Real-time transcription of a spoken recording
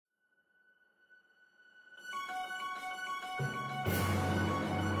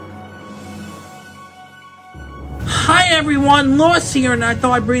everyone, Lost here, and I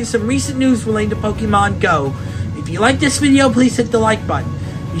thought I'd bring some recent news relating to Pokemon Go. If you like this video, please hit the like button.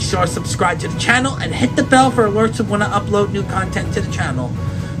 Be sure to subscribe to the channel and hit the bell for alerts of when I upload new content to the channel,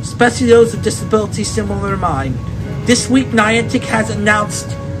 especially those with disabilities similar to mine. This week, Niantic has announced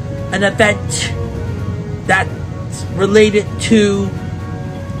an event that's related to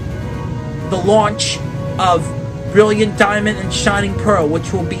the launch of Brilliant Diamond and Shining Pearl,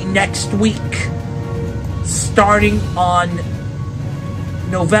 which will be next week, starting on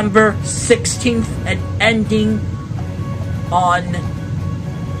November 16th and ending on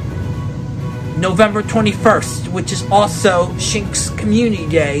November 21st, which is also Shink's Community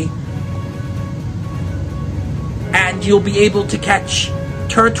Day. And you'll be able to catch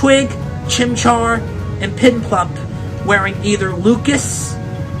Turtwig, Chimchar, and Pinplump wearing either Lucas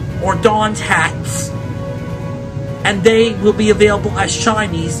or Dawn's hats. And they will be available as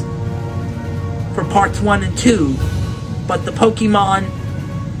shinies for parts 1 and 2. But the Pokemon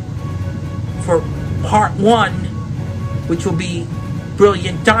for part 1, which will be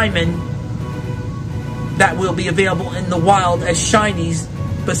Brilliant Diamond, that will be available in the wild as shinies,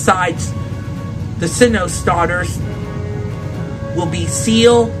 besides the Sinnoh starters, will be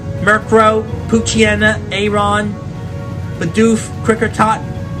Seal, Murkrow, Poochyena, Aron, Bidoof, Krickertot,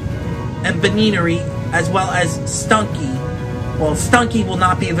 and Baniniry, as well as Stunky. Well, Stunky will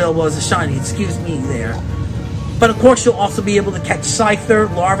not be available as a shiny, excuse me there. But of course, you'll also be able to catch Scyther,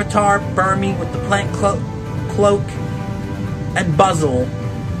 Larvitar, Burmy with the Plant Cloak, and Buzzle.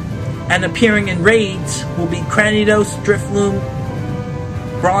 And appearing in raids will be Cranidos, Drifloon,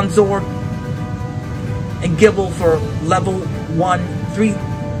 Bronzor, and Gibble for level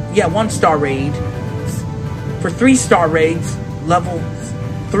 1-star raid. For 3-star raids, level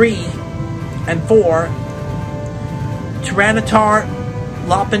 3 and 4, Tyranitar,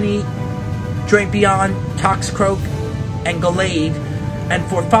 Lopunny, Drapion, Toxicroak, and Gallade. And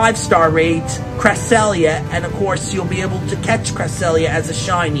for 5-star raids, Cresselia, and of course you'll be able to catch Cresselia as a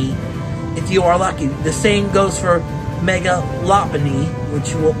shiny if you are lucky. The same goes for Mega Lopunny,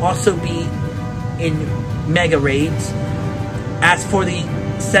 which will also be in Mega Raids. As for the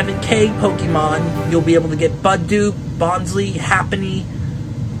 7K Pokemon, you'll be able to get Budew, Bonsly, Happiny,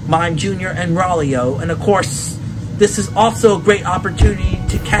 Mime Jr., and Ralio. And of course, this is also a great opportunity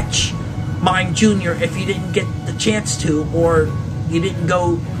to catch Mime Jr. if you didn't get the chance to, or you didn't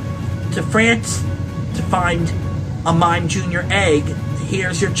go to France to find a Mime Jr. egg.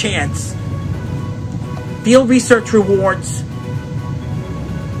 Here's your chance. Field research rewards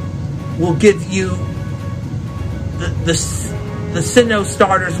will give you the Sinnoh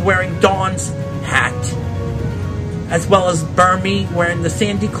starters wearing Dawn's hat, as well as Burmy wearing the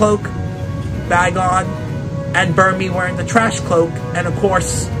Sandy Cloak, Bagon, and Burmy wearing the Trash Cloak, and of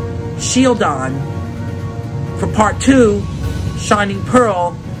course, Shieldon. For part 2, Shining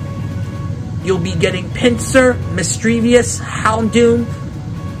Pearl, you'll be getting Pinsir, Mischievous, Houndoom,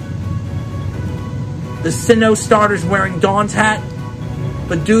 the Sinnoh starters wearing Dawn's hat,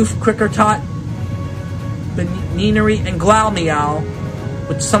 Bidoof, Krickertot, Baniniry, and Glameow,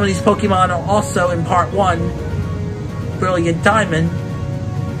 which some of these Pokemon are also in part 1, Brilliant Diamond.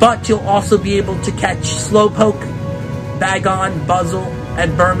 But you'll also be able to catch Slowpoke, Bagon, Buzzle,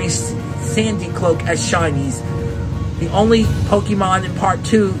 and Burmy's Sandy Cloak as shinies. The only Pokemon in part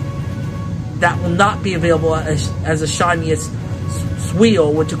 2 that will not be available as a shiny is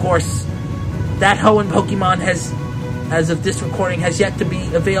Sweel, which of course, that Hoenn Pokemon has, as of this recording, has yet to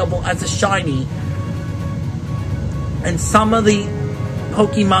be available as a shiny. And some of the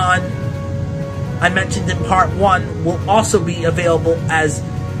Pokemon I mentioned in part 1 will also be available as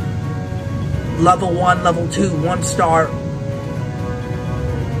level 1, level 2, 1-star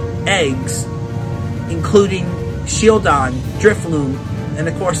eggs, including Shieldon, Drifloon, and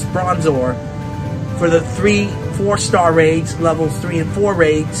of course Bronzor. For the 3-4-star raids, levels 3 and 4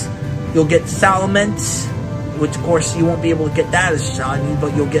 raids, you'll get Salamence, which of course you won't be able to get that as a shiny,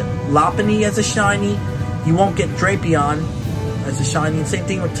 but you'll get Lopunny as a shiny. You won't get Drapion as a shiny. Same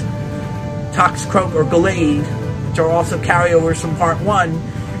thing with Toxicroak or Gallade, which are also carryovers from part 1.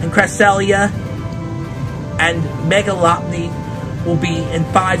 And Cresselia and Mega Lopunny will be in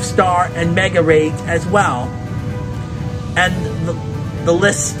 5-star and Mega Raids as well. And the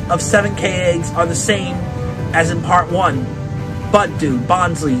list of 7K eggs are the same as in part 1. Budew,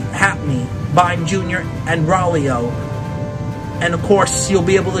 Bonsly, Happiny, Mime Jr., and Ralio. And of course, you'll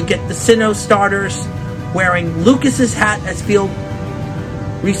be able to get the Sinnoh starters wearing Lucas's hat as field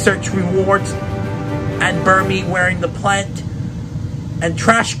research rewards, and Burmy wearing the Plant and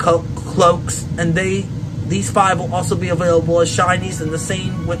Trash Cloaks, and these 5 will also be available as shinies, and the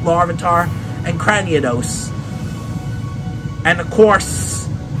same with Larvitar and Cranidos. And of course,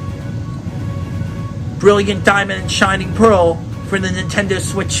 Brilliant Diamond and Shining Pearl for the Nintendo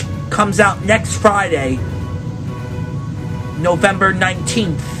Switch comes out next Friday, November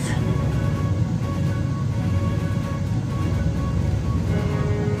 19th.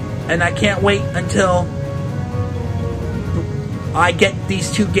 And I can't wait until I get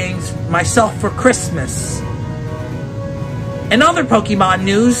these two games myself for Christmas. In other Pokemon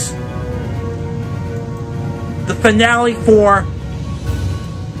news, the finale for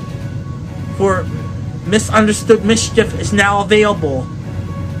Misunderstood Mischief is now available,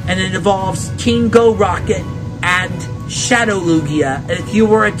 and it involves Team Go Rocket and Shadow Luigia. And if you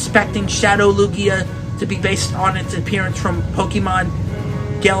were expecting Shadow Luigia to be based on its appearance from Pokemon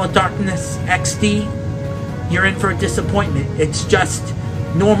Gale of Darkness XD, you're in for a disappointment. It's just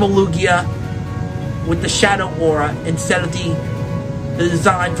normal Lugia with the Shadow Aura instead of the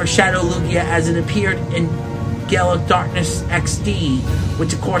design for Shadow Luigia as it appeared in Gale of Darkness XD,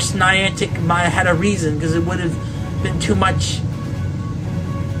 which of course Niantic might have had a reason, because it would have been too much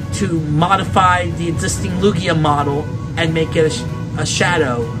to modify the existing Lugia model and make it a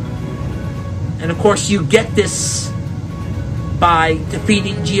Shadow. And of course you get this by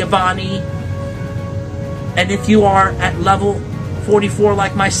defeating Giovanni, and if you are at level 44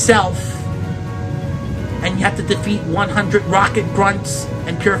 like myself, and you have to defeat 100 Rocket Grunts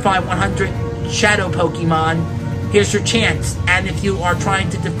and purify 100 Shadow Pokemon, here's your chance. And if you are trying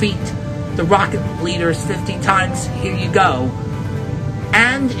to defeat the Rocket Leaders 50 times, here you go.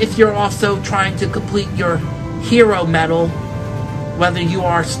 And if you're also trying to complete your Hero Medal, whether you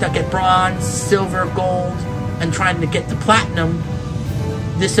are stuck at Bronze, Silver, Gold, and trying to get to Platinum,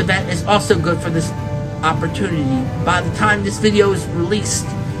 this event is also good for this opportunity. By the time this video is released,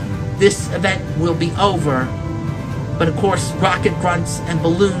 this event will be over. But of course, Rocket Grunts and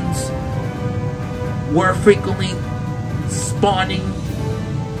Balloons were frequently spawning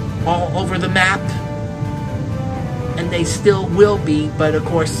all over the map, and they still will be, but of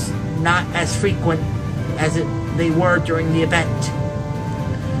course not as frequent as they were during the event.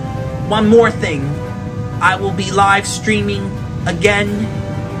 One more thing, I will be live streaming again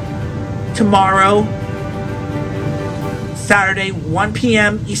tomorrow, Saturday, 1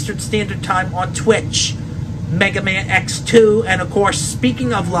 p.m. Eastern Standard Time on Twitch, Mega Man X2. And of course,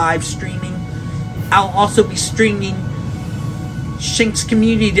 speaking of live streaming, I'll also be streaming Shinx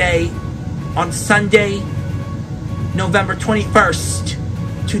Community Day on Sunday, November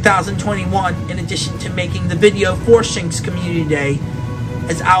 21st, 2021, in addition to making the video for Shinx Community Day,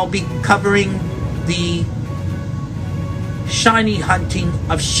 as I'll be covering the shiny hunting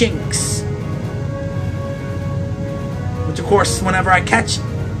of Shinx, which of course, whenever I catch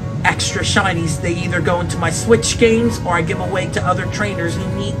extra shinies, they either go into my Switch games or I give away to other trainers who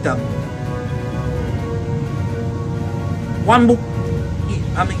need them.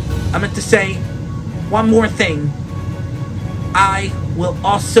 I meant to say one more thing. I will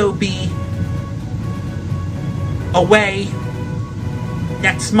also be away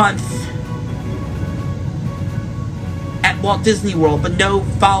next month at Walt Disney World, but no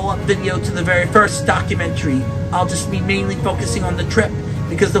follow-up video to the very first documentary. I'll just be mainly focusing on the trip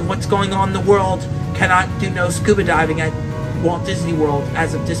because of what's going on in the world. Cannot do no scuba diving at Walt Disney World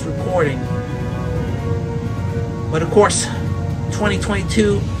as of this recording. But of course,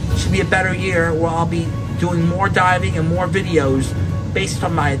 2022 should be a better year where I'll be doing more diving and more videos based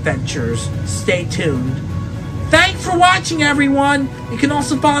on my adventures. Stay tuned. Thanks for watching, everyone. You can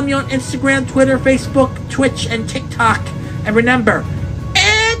also follow me on Instagram, Twitter, Facebook, Twitch, and TikTok. And remember,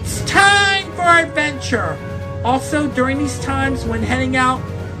 it's time for adventure. Also, during these times when heading out,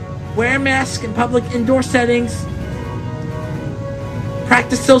 wear a mask in public indoor settings.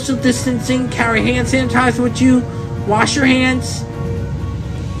 Practice social distancing. Carry hand sanitizer with you. Wash your hands.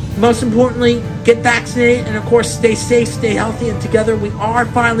 Most importantly, get vaccinated, and of course, stay safe, stay healthy, and together we are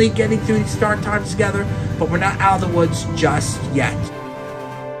finally getting through these dark times together, but we're not out of the woods just yet.